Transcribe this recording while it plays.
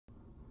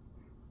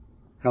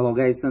Hello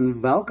guys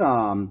and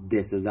welcome.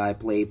 This is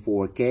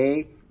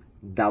iPlay4K,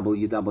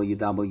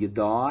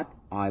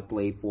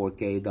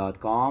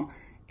 www.iplay4k.com,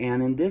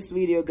 and in this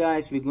video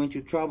guys we're going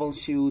to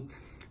troubleshoot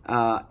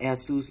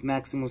Asus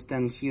Maximus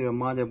X Hero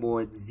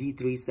motherboard,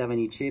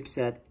 Z370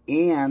 chipset,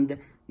 and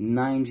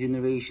 9th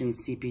generation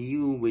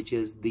CPU, which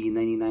is the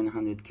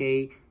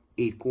 9900K,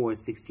 8 cores,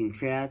 16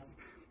 threads.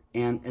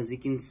 And as you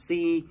can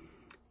see,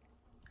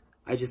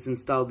 I just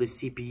installed the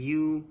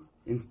CPU,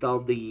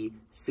 installed the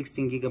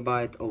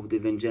 16GB of the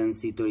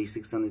Vengeance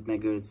 3600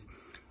 MHz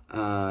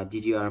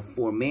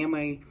DDR4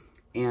 memory,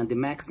 and the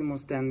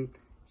Maximus X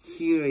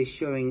here is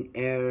showing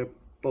error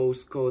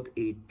postcode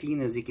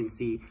 18. As you can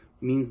see,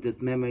 means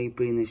that memory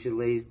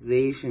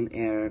pre-initialization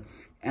error,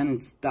 and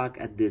it's stuck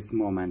at this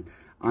moment.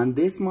 On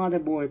this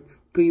motherboard,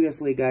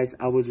 previously guys,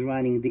 I was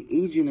running the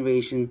 8th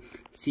generation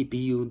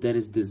CPU that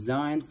is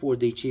designed for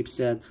the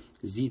chipset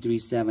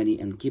Z370,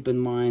 and keep in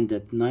mind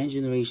that 9th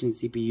generation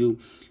CPU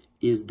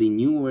is the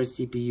newer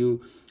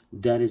CPU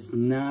that is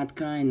not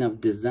kind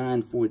of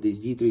designed for the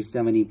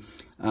Z370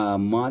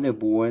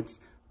 motherboards,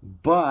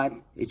 but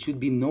it should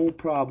be no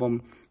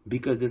problem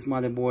because this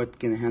motherboard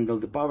can handle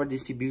the power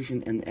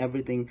distribution and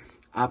everything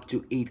up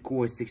to 8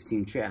 cores,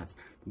 16 threads.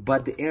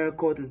 But the error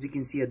code, as you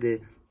can see at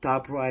the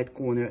top right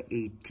corner,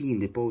 18,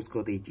 the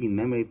postcode 18,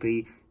 memory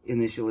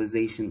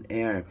pre-initialization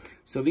error.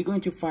 So we're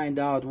going to find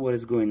out what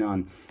is going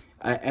on.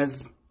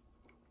 As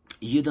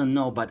you don't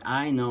know, but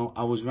I know,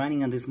 I was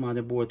running on this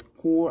motherboard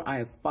Core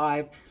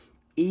i5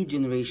 8th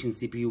generation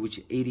CPU, which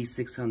is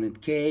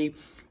 8600K,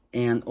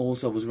 and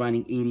also I was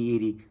running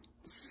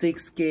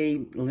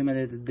 8086K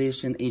limited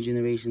edition 8th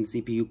generation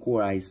CPU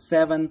Core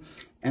i7,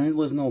 and it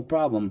was no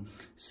problem.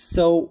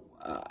 So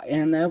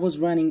and I was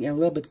running a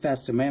little bit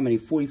faster memory,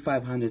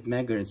 4500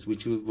 MHz,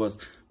 which was,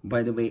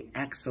 by the way,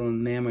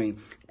 excellent memory.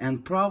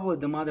 And probably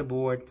the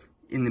motherboard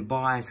in the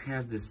BIOS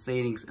has the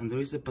settings, and there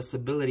is a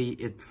possibility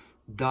it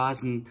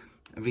doesn't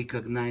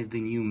recognize the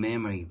new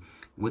memory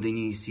with the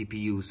new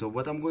CPU. So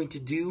what I'm going to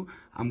do,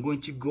 I'm going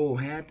to go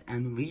ahead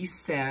and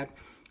reset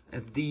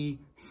the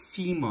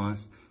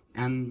CMOS.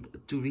 And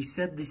to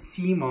reset the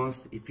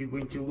CMOS, if you're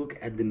going to look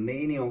at the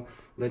manual,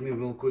 let me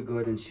real quick go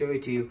ahead and show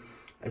it to you.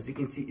 As you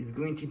can see, it's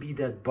going to be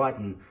that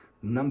button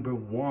number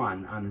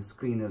 1 on the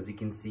screen. As you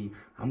can see,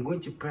 I'm going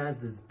to press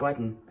this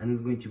button, and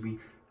it's going to be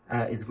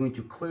it's going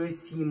to clear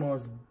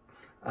CMOS,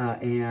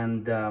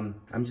 and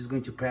I'm just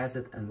going to press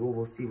it, and we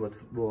will see what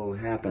will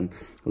happen.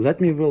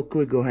 Let me real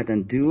quick go ahead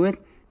and do it.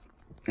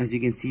 As you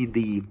can see,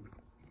 the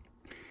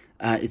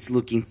it's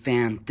looking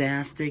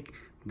fantastic.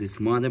 This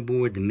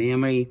motherboard, the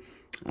memory,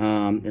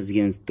 as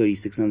again, it's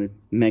 3600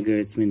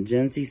 MHz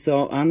Vengeance.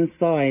 So on the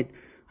side,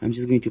 I'm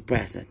just going to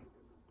press it.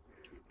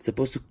 It's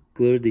supposed to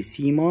clear the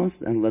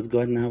CMOS, and let's go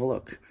ahead and have a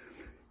look.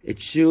 It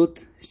should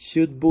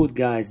boot,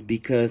 guys,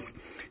 because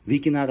we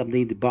cannot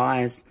update the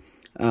BIOS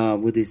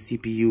with this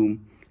CPU,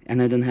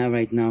 and I don't have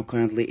right now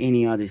currently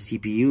any other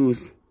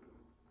CPUs.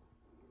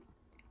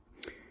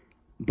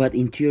 But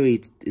in theory,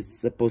 it's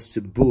supposed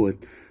to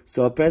boot.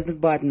 So I press the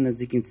button.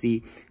 As you can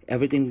see,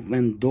 everything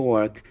went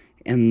dark,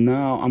 and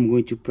now I'm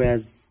going to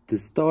press the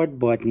start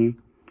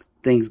button.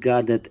 Thanks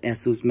God that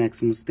Asus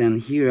Maximus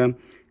X Hero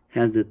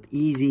has that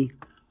easy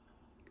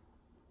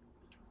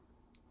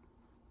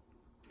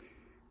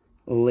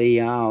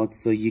layout,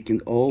 so you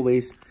can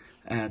always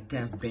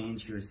test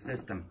bench your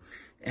system.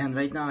 And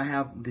right now I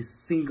have this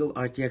single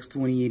RTX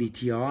 2080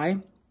 Ti.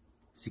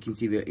 As you can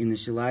see, we're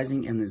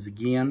initializing, and as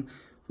again,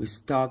 we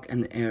stuck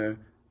an error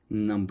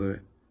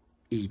number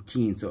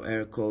 18, so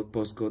error code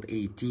postcode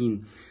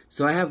 18.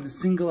 So I have the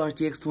single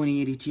RTX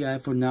 2080 Ti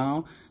for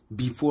now.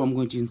 Before I'm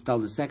going to install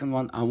the second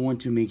one, I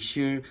want to make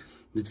sure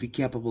that we're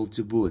capable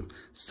to boot.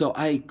 So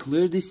I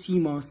cleared the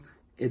CMOS.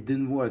 It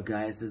didn't work,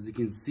 guys, as you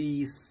can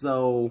see.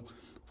 So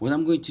what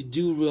I'm going to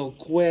do real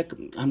quick,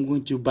 I'm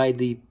going to, by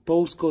the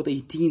postcode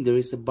 18, there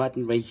is a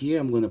button right here.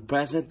 I'm going to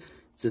press it. It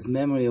says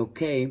memory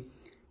okay.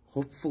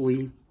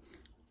 Hopefully,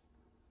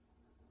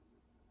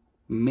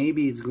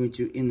 maybe it's going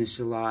to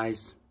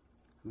initialize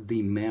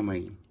the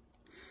memory,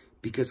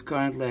 because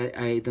currently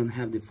I don't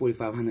have the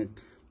 4500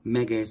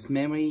 MHz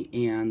memory,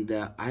 and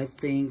I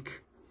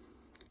think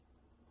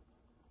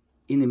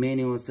in the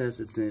manual it says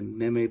it's a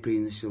memory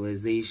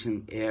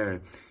pre-initialization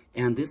error.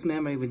 And this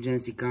memory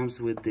Vengeance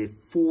comes with the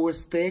 4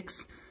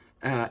 sticks,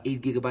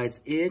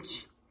 8GB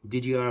each,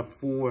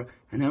 DDR4,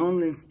 and I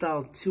only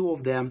installed 2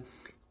 of them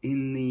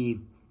in the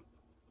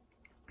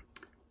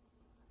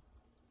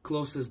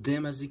closest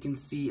DIMM, as you can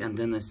see, and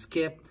then I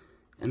skipped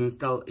and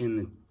installed in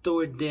the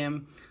 3rd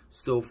DIMM.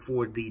 So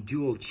for the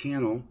dual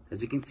channel,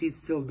 as you can see, it's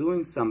still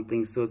doing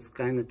something, so it's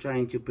kind of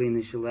trying to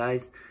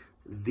pre-initialize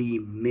the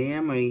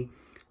memory,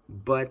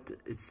 but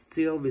it's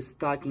still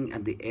restocking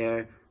at the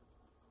error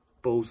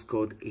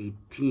postcode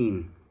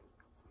 18.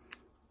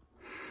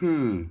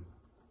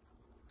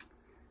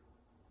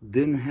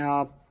 Didn't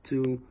help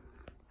to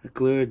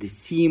clear the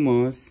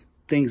CMOS.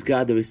 Thanks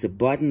God there is a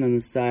button on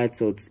the side,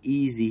 so it's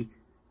easy.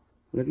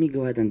 Let me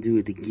go ahead and do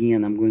it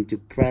again. I'm going to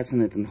press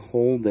on it and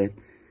hold it,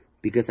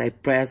 because I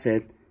press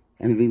it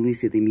and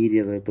release it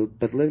immediately.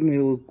 But let me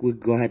real quick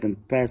go ahead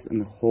and press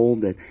and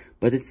hold it.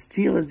 But it's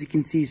still, as you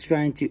can see, it's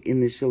trying to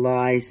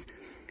initialize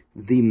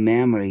the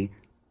memory.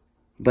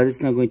 But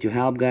it's not going to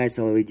help, guys.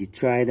 I already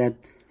tried that.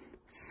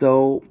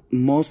 So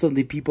most of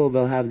the people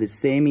will have the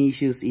same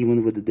issues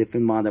even with the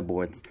different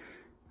motherboards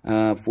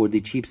for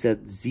the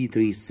chipset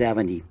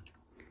Z370,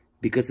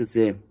 because it's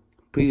a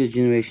previous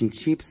generation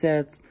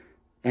chipset,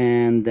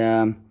 and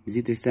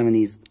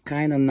Z370 is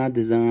kind of not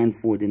designed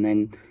for the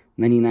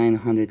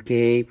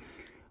 9900K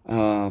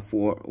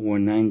or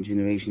 9th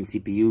generation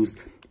CPUs,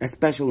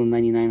 especially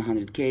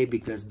 9900K,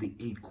 because the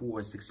 8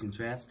 core 16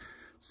 threads.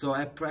 So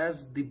I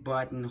press the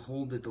button,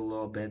 hold it a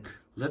little bit.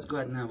 Let's go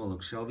ahead and have a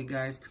look, shall we,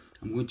 guys?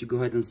 I'm going to go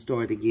ahead and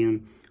start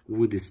again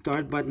with the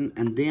start button,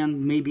 and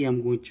then maybe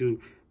I'm going to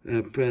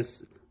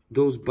press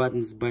those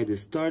buttons by the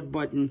start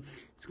button.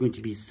 It's going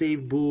to be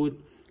save boot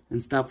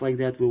and stuff like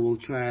that. We will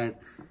try it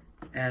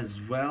as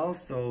well,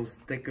 so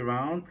stick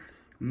around.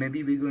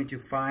 Maybe we're going to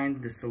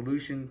find the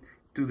solution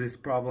to this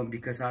problem,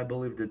 because I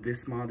believe that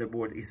this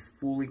motherboard is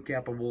fully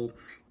capable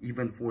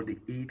even for the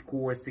 8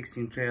 core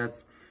 16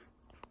 threads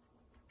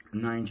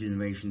 9th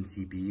generation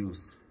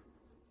CPUs.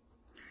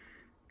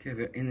 Okay,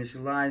 we're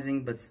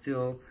initializing, but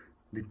still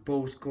the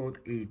postcode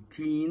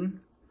 18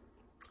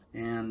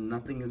 and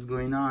nothing is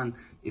going on.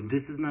 If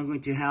this is not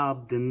going to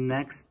help, the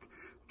next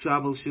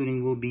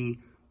troubleshooting will be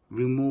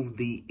remove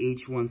the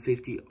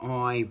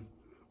H150i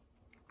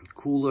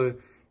cooler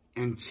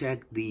and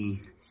check the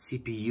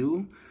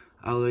CPU.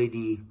 I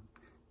already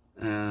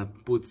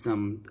put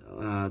some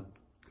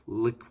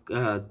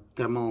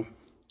thermal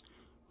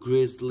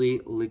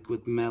grizzly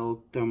liquid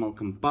metal thermal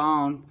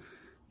compound,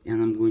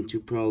 and I'm going to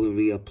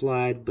probably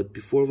reapply it. But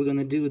before we're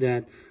gonna do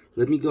that,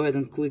 let me go ahead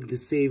and click the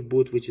save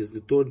boot, which is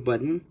the third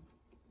button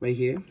right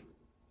here,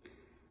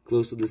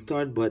 close to the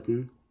start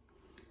button.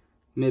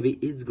 Maybe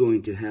it's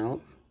going to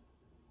help.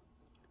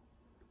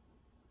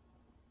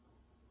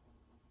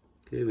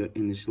 Okay, we're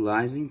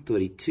initializing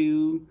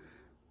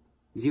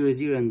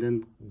 3200 and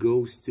then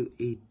goes to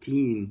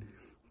 18.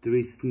 There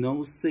is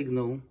no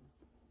signal.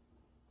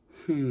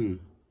 The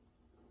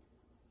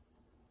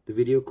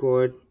video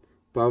card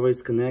power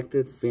is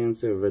connected,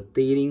 fans are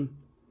rotating.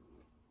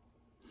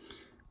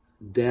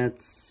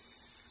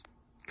 That's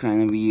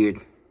kind of weird.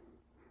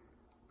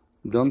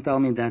 Don't tell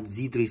me that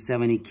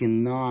Z370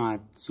 cannot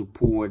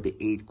support the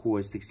 8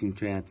 core 16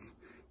 threads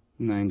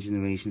 9th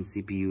generation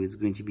CPU. It's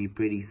going to be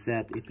pretty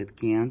sad if it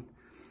can't.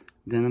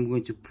 Then I'm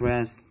going to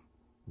press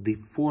the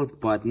 4th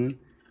button.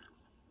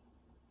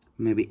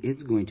 Maybe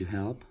it's going to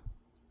help.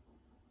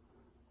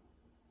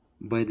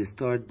 By the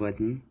start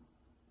button.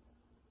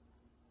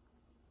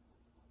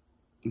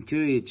 In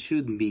theory it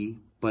should be,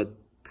 but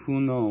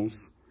who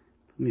knows.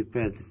 Let me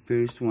press the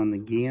first one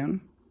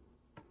again.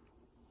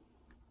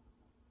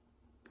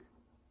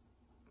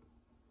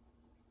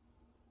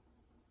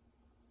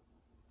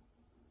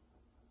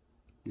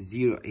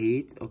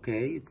 .08,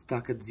 okay, it's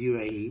stuck at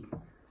 0.8.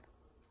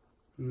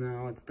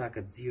 Now it's stuck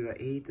at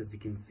 0.8, as you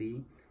can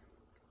see.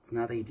 It's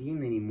not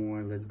 18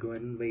 anymore. Let's go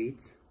ahead and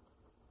wait.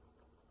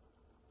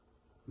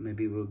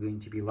 Maybe we're going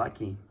to be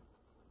lucky.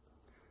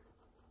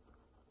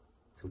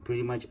 So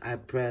pretty much I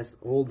pressed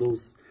all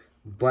those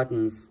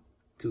buttons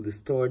to the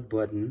start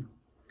button.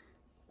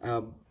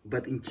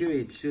 But in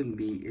theory it shouldn't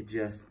be. It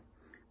just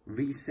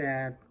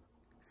reset,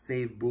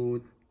 save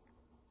boot.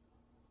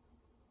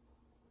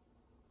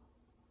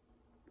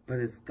 But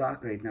it's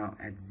stuck right now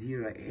at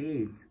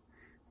 0.8,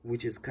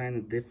 which is kind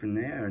of different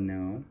error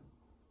now.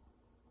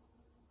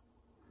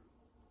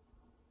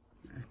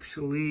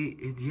 Actually,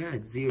 yeah,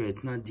 it's 0.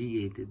 It's not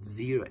D8, it's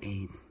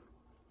 0.8.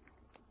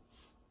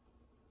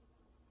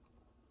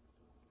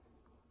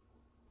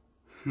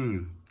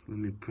 Let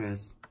me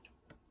press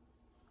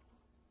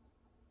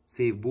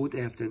save boot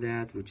after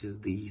that, which is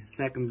the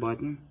second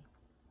button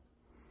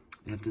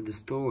after the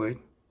start.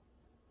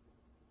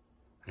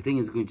 I think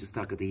it's going to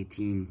stuck at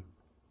 18.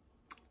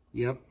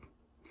 Yep.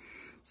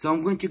 So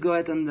I'm going to go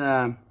ahead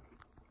and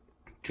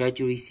try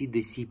to reset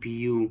the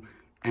CPU,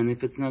 and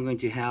if it's not going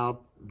to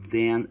help,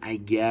 then I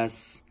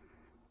guess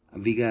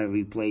we gotta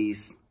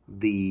replace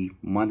the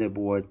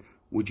motherboard,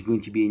 which is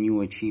going to be a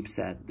newer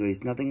chipset. There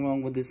is nothing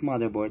wrong with this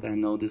motherboard, I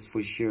know this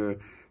for sure,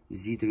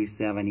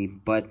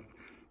 Z370, but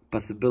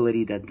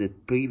possibility that the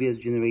previous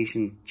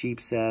generation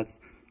chipsets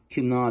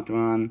cannot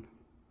run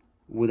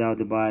without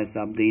the BIOS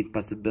update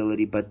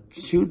possibility, but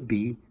should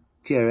be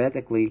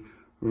theoretically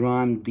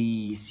run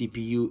the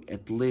CPU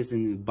at least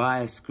in the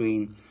BIOS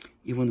screen,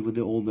 even with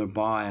the older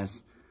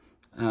BIOS.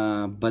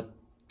 But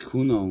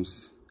who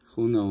knows?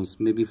 Who knows?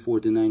 Maybe for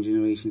the 9th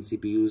generation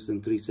CPUs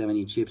and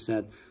 370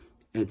 chipset,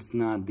 it's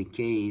not the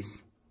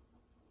case.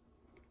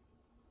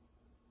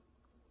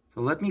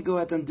 So let me go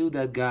ahead and do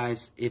that,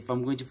 guys. If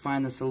I'm going to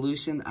find a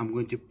solution, I'm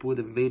going to put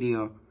a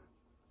video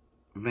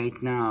right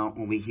now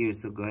over here,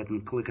 so go ahead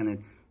and click on it.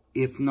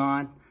 If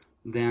not,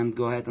 then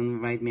go ahead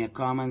and write me a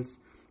comments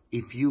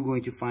if you're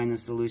going to find a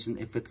solution,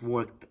 if it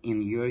worked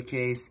in your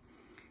case.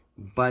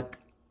 But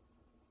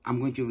I'm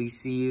going to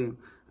reset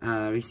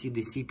reset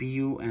the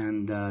CPU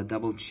and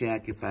double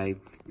check if I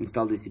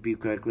installed the CPU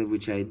correctly,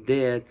 which I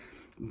did.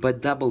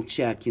 But double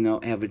check, you know,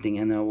 everything,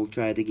 and I will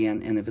try it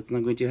again. And if it's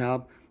not going to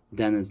help,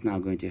 then it's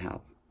not going to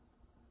help.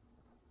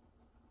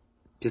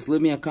 Just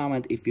leave me a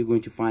comment if you're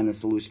going to find a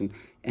solution.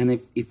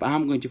 And if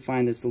I'm going to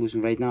find a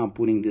solution right now, I'm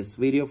putting this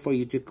video for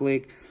you to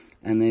click.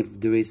 And if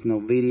there is no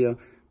video,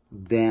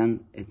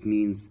 then it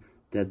means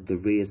that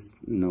there is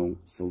no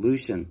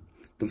solution.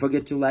 Don't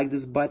forget to like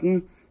this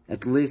button.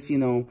 At least, you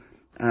know,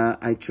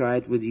 I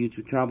tried with you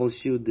to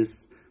troubleshoot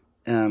this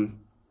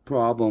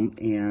problem,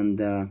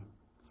 and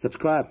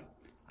subscribe.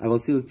 I will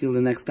see you till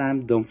the next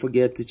time. Don't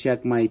forget to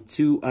check my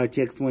 2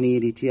 RTX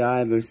 2080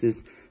 Ti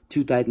versus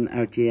 2 Titan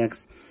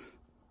RTX,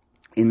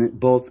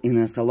 both in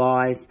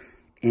SLIs,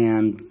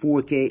 and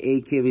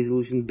 4K, 8K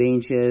resolution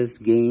benches,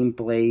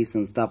 gameplays,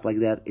 and stuff like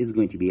that. It's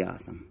going to be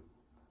awesome.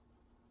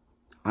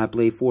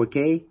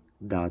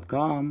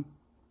 iPlay4K.com.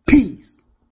 Peace!